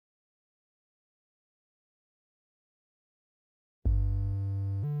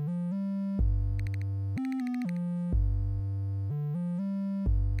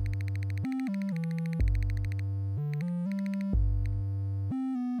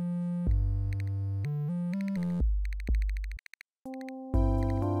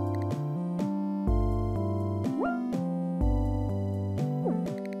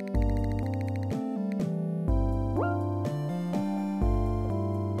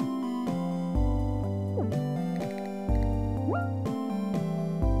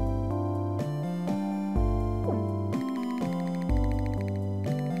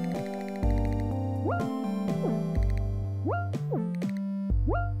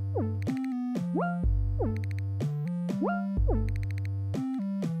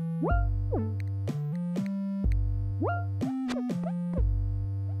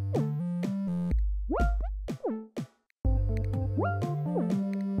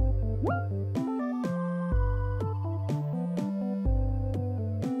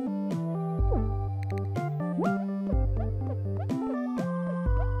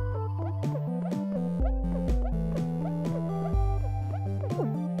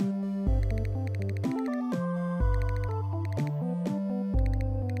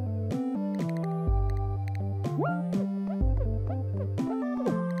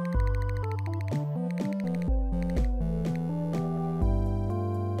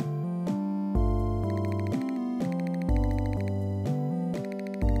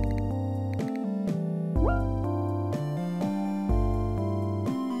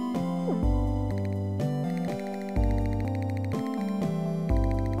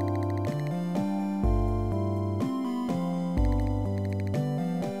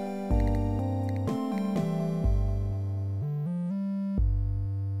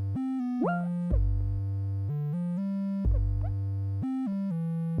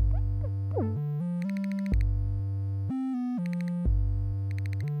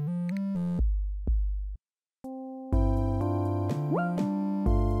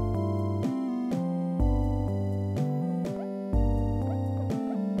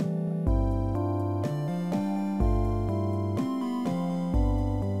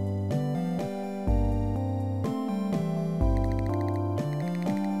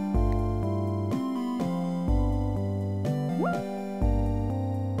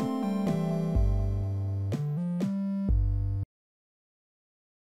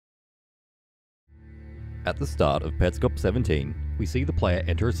At the start of Petscop 17, we see the player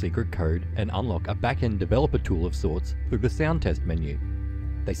enter a secret code and unlock a back-end developer tool of sorts through the sound test menu.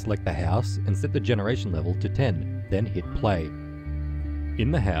 They select the house and set the generation level to 10, then hit play.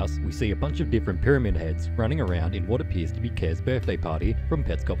 In the house, we see a bunch of different pyramid heads running around in what appears to be Care's birthday party from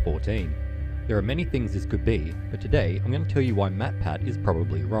Petscop 14. There are many things this could be, but today I'm going to tell you why MatPat is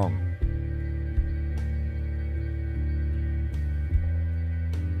probably wrong.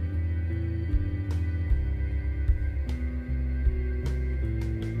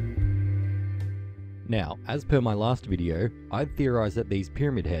 Now, as per my last video, I've theorized that these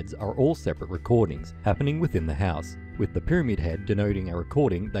pyramid heads are all separate recordings happening within the house, with the pyramid head denoting a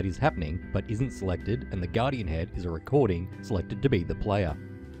recording that is happening but isn't selected, and the guardian head is a recording selected to be the player.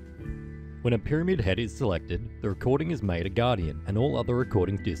 When a pyramid head is selected, the recording is made a guardian and all other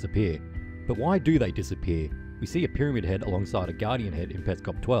recordings disappear. But why do they disappear? We see a pyramid head alongside a guardian head in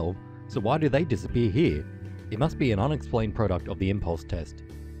Petscop 12, so why do they disappear here? It must be an unexplained product of the impulse test.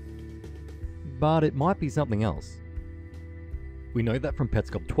 But it might be something else. We know that from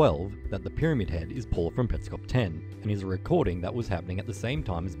Petscop 12 that the pyramid head is Paul from Petscop 10 and is a recording that was happening at the same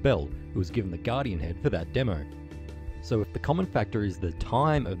time as Belle, who was given the guardian head for that demo. So if the common factor is the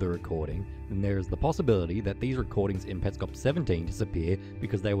time of the recording, then there is the possibility that these recordings in Petscop 17 disappear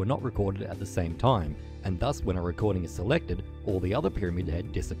because they were not recorded at the same time, and thus when a recording is selected, all the other pyramid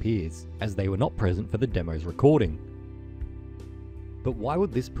head disappears, as they were not present for the demo's recording. But why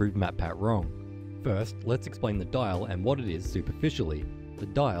would this prove MatPat wrong? First, let's explain the dial and what it is superficially. The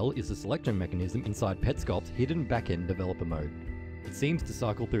dial is a selection mechanism inside Petscop's hidden backend developer mode. It seems to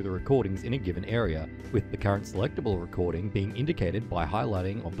cycle through the recordings in a given area, with the current selectable recording being indicated by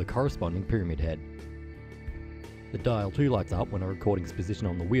highlighting of the corresponding pyramid head. The dial too lights up when a recording's position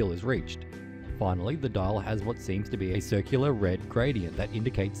on the wheel is reached. Finally, the dial has what seems to be a circular red gradient that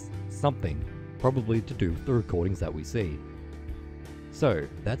indicates something, probably to do with the recordings that we see. So,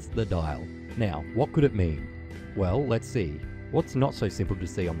 that's the dial. Now, what could it mean? Well, let's see. What's not so simple to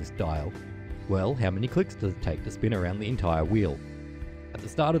see on this dial? Well, how many clicks does it take to spin around the entire wheel? At the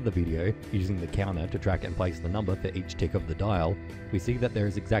start of the video, using the counter to track and place the number for each tick of the dial, we see that there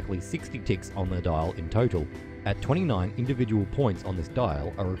is exactly 60 ticks on the dial in total. At 29 individual points on this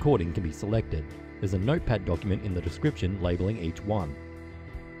dial, a recording can be selected. There's a notepad document in the description labeling each one.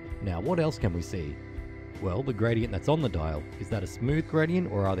 Now, what else can we see? Well, the gradient that's on the dial, is that a smooth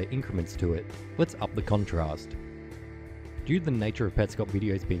gradient or are there increments to it? Let's up the contrast. Due to the nature of Petscop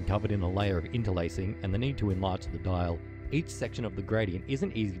videos being covered in a layer of interlacing and the need to enlarge the dial, each section of the gradient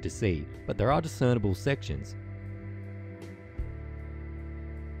isn't easy to see, but there are discernible sections.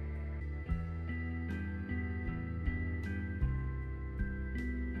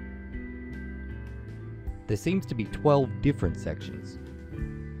 There seems to be 12 different sections.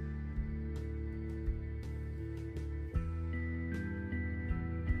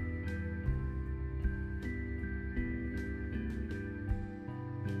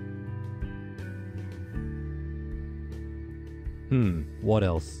 What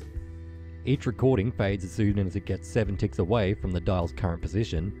else? Each recording fades as soon as it gets 7 ticks away from the dial's current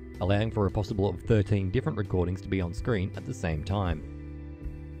position, allowing for a possible of 13 different recordings to be on screen at the same time.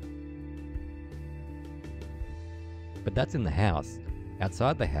 But that's in the house.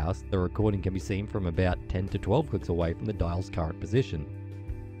 Outside the house, the recording can be seen from about 10 to 12 clicks away from the dial's current position.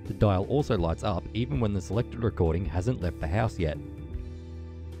 The dial also lights up even when the selected recording hasn't left the house yet.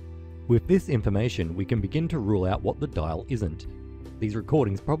 With this information, we can begin to rule out what the dial isn't. These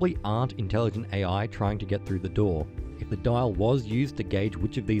recordings probably aren't intelligent AI trying to get through the door. If the dial was used to gauge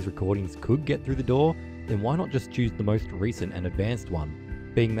which of these recordings could get through the door, then why not just choose the most recent and advanced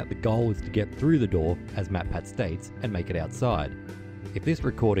one, being that the goal is to get through the door, as MatPat states, and make it outside. If this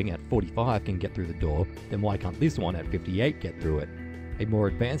recording at 45 can get through the door, then why can't this one at 58 get through it? A more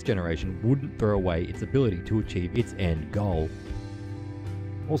advanced generation wouldn't throw away its ability to achieve its end goal.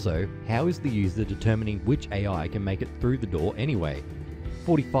 Also, how is the user determining which AI can make it through the door anyway?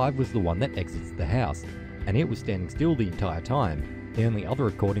 45 was the one that exits the house, and it was standing still the entire time. The only other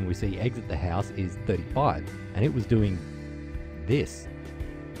recording we see exit the house is 35, and it was doing this.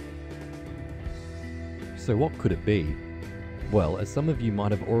 So what could it be? Well, as some of you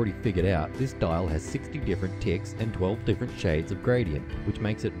might have already figured out, this dial has 60 different ticks and 12 different shades of gradient, which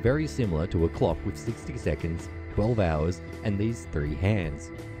makes it very similar to a clock with 60 seconds, 12 hours, and these 3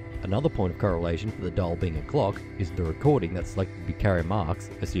 hands. Another point of correlation for the dial being a clock is the recording that's selected to be carrier marks,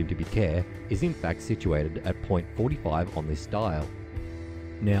 assumed to be care, is in fact situated at point 45 on this dial.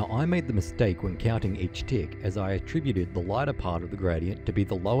 Now, I made the mistake when counting each tick, as I attributed the lighter part of the gradient to be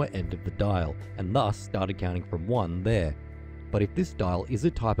the lower end of the dial, and thus started counting from 1 there. But if this dial is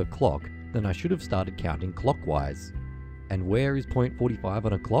a type of clock, then I should have started counting clockwise. And where is point 45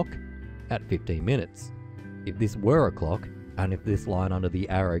 on a clock? At 15 minutes. If this were a clock, and if this line under the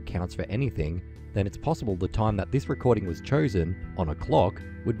arrow counts for anything, then it's possible the time that this recording was chosen on a clock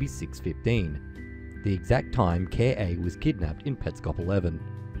would be 6:15, the exact time Care A was kidnapped in Petscop 11.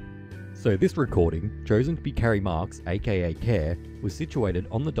 So this recording, chosen to be Carrie Marks aka Care, was situated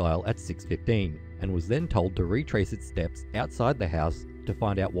on the dial at 6:15, and was then told to retrace its steps outside the house to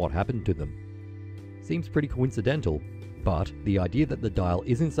find out what happened to them. Seems pretty coincidental, but the idea that the dial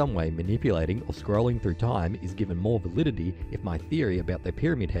is in some way manipulating or scrolling through time is given more validity if my theory about their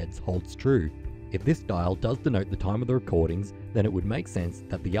pyramid heads holds true. If this dial does denote the time of the recordings, then it would make sense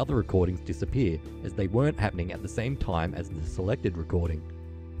that the other recordings disappear, as they weren't happening at the same time as the selected recording.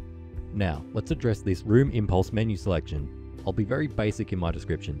 Now, let's address this room impulse menu selection. I'll be very basic in my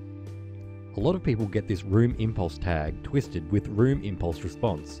description. A lot of people get this room impulse tag twisted with room impulse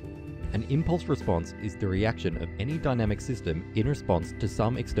response. An impulse response is the reaction of any dynamic system in response to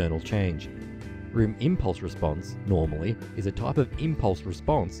some external change. Room impulse response, normally, is a type of impulse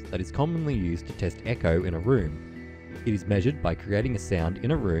response that is commonly used to test echo in a room. It is measured by creating a sound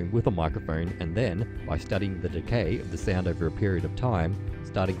in a room with a microphone, and then, by studying the decay of the sound over a period of time,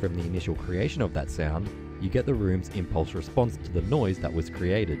 starting from the initial creation of that sound, you get the room's impulse response to the noise that was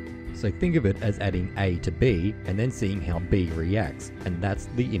created. So think of it as adding A to B and then seeing how B reacts, and that's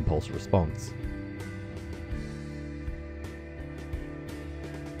the impulse response.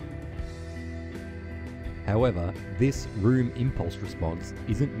 However, this room impulse response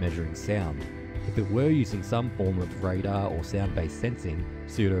isn't measuring sound. If it were using some form of radar or sound-based sensing,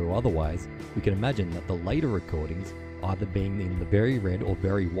 pseudo or otherwise, we can imagine that the later recordings, either being in the very red or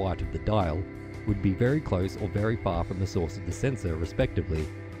very white of the dial, would be very close or very far from the source of the sensor respectively,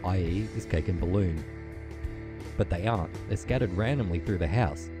 i.e. this cake and balloon. But they aren't, they're scattered randomly through the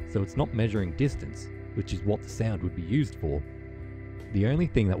house, so it's not measuring distance, which is what the sound would be used for. The only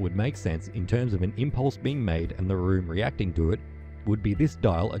thing that would make sense in terms of an impulse being made and the room reacting to it would be this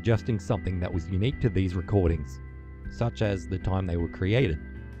dial adjusting something that was unique to these recordings, such as the time they were created.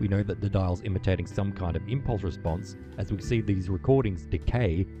 We know that the dial's imitating some kind of impulse response as we see these recordings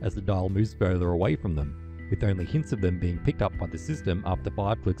decay as the dial moves further away from them, with only hints of them being picked up by the system after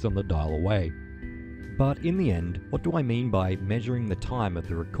 5 clicks on the dial away. But in the end, what do I mean by measuring the time of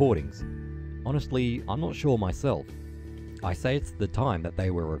the recordings? Honestly, I'm not sure myself. I say it's the time that they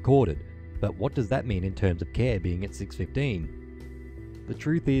were recorded, but what does that mean in terms of Care being at 6:15? The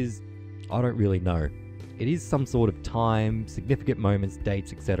truth is, I don't really know. It is some sort of time, significant moments,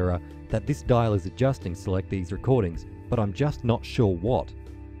 dates, etc. that this dial is adjusting to select these recordings, but I'm just not sure what.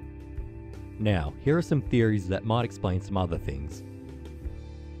 Now, here are some theories that might explain some other things.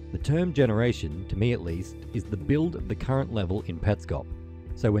 The term generation, to me at least, is the build of the current level in Petscop.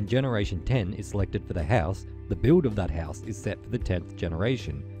 So when generation 10 is selected for the house, the build of that house is set for the 10th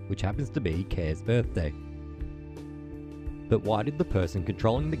generation, which happens to be Care's birthday. But why did the person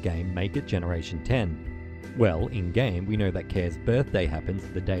controlling the game make it generation 10? Well, in-game we know that Care's birthday happens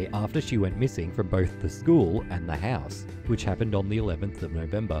the day after she went missing from both the school and the house, which happened on the 11th of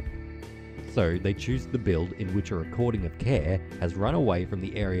November. So they choose the build in which a recording of Care has run away from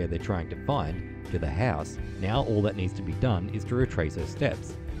the area they're trying to find to the house. Now all that needs to be done is to retrace her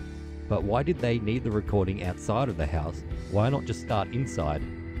steps. But why did they need the recording outside of the house? Why not just start inside?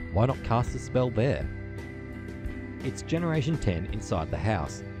 Why not cast a spell there? It's Generation 10 inside the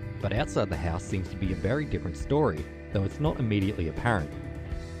house, but outside the house seems to be a very different story, though it's not immediately apparent.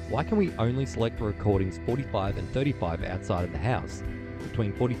 Why can we only select the recordings 45 and 35 outside of the house?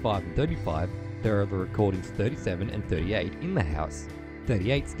 Between 45 and 35, there are the recordings 37 and 38 in the house.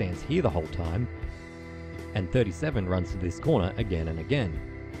 38 stands here the whole time, and 37 runs to this corner again and again.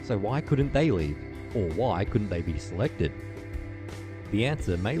 So why couldn't they leave? Or why couldn't they be selected? The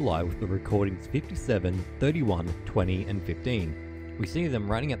answer may lie with the recordings 57, 31, 20 and 15. We see them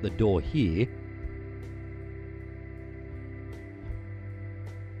running at the door here,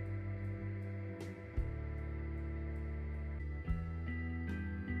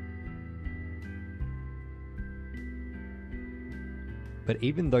 but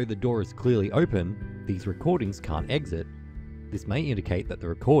even though the door is clearly open, these recordings can't exit. This may indicate that the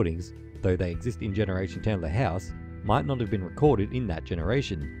recordings, though they exist in Generation 10 of the house, might not have been recorded in that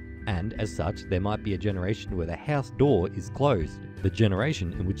generation, and as such there might be a generation where the house door is closed, the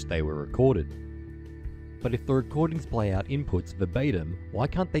generation in which they were recorded. But if the recordings play out inputs verbatim, why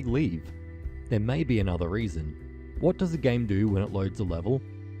can't they leave? There may be another reason. What does a game do when it loads a level?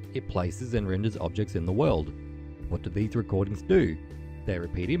 It places and renders objects in the world. What do these recordings do? They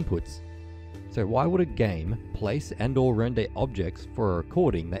repeat inputs. So why would a game place and/or render objects for a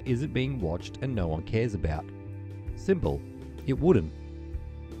recording that isn't being watched and no one cares about? Simple, it wouldn't.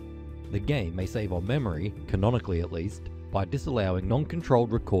 The game may save on memory, canonically at least, by disallowing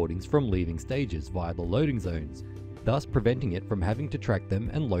non-controlled recordings from leaving stages via the loading zones, thus preventing it from having to track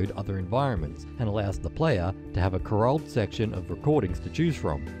them and load other environments, and allows the player to have a corralled section of recordings to choose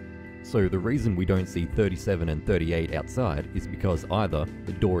from. So the reason we don't see 37 and 38 outside is because either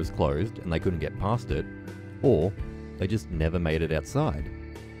the door is closed and they couldn't get past it, or they just never made it outside.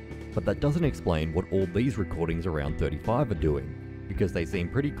 But that doesn't explain what all these recordings around 35 are doing, because they seem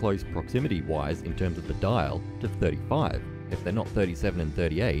pretty close proximity-wise in terms of the dial to 35. If they're not 37 and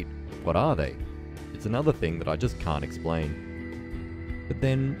 38, what are they? It's another thing that I just can't explain. But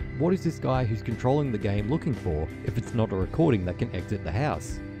then, what is this guy who's controlling the game looking for if it's not a recording that can exit the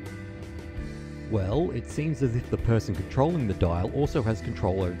house? Well, it seems as if the person controlling the dial also has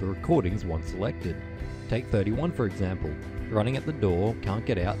control over the recordings once selected. Take 31 for example. Running at the door, can't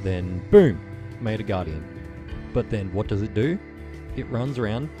get out, then boom! Made a guardian. But then what does it do? It runs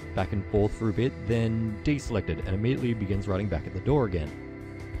around, back and forth for a bit, then deselected and immediately begins running back at the door again.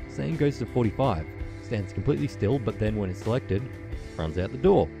 Same goes to 45. Stands completely still, but then when it's selected, runs out the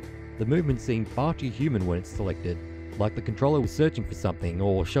door. The movements seem far too human when it's selected, like the controller was searching for something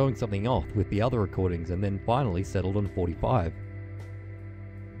or showing something off with the other recordings and then finally settled on 45.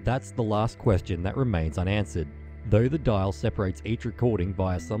 That's the last question that remains unanswered. Though the dial separates each recording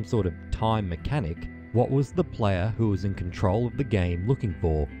via some sort of time mechanic, what was the player who was in control of the game looking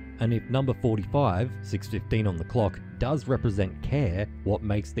for? And if number 45, 6:15 on the clock, does represent care, what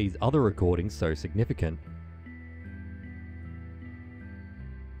makes these other recordings so significant?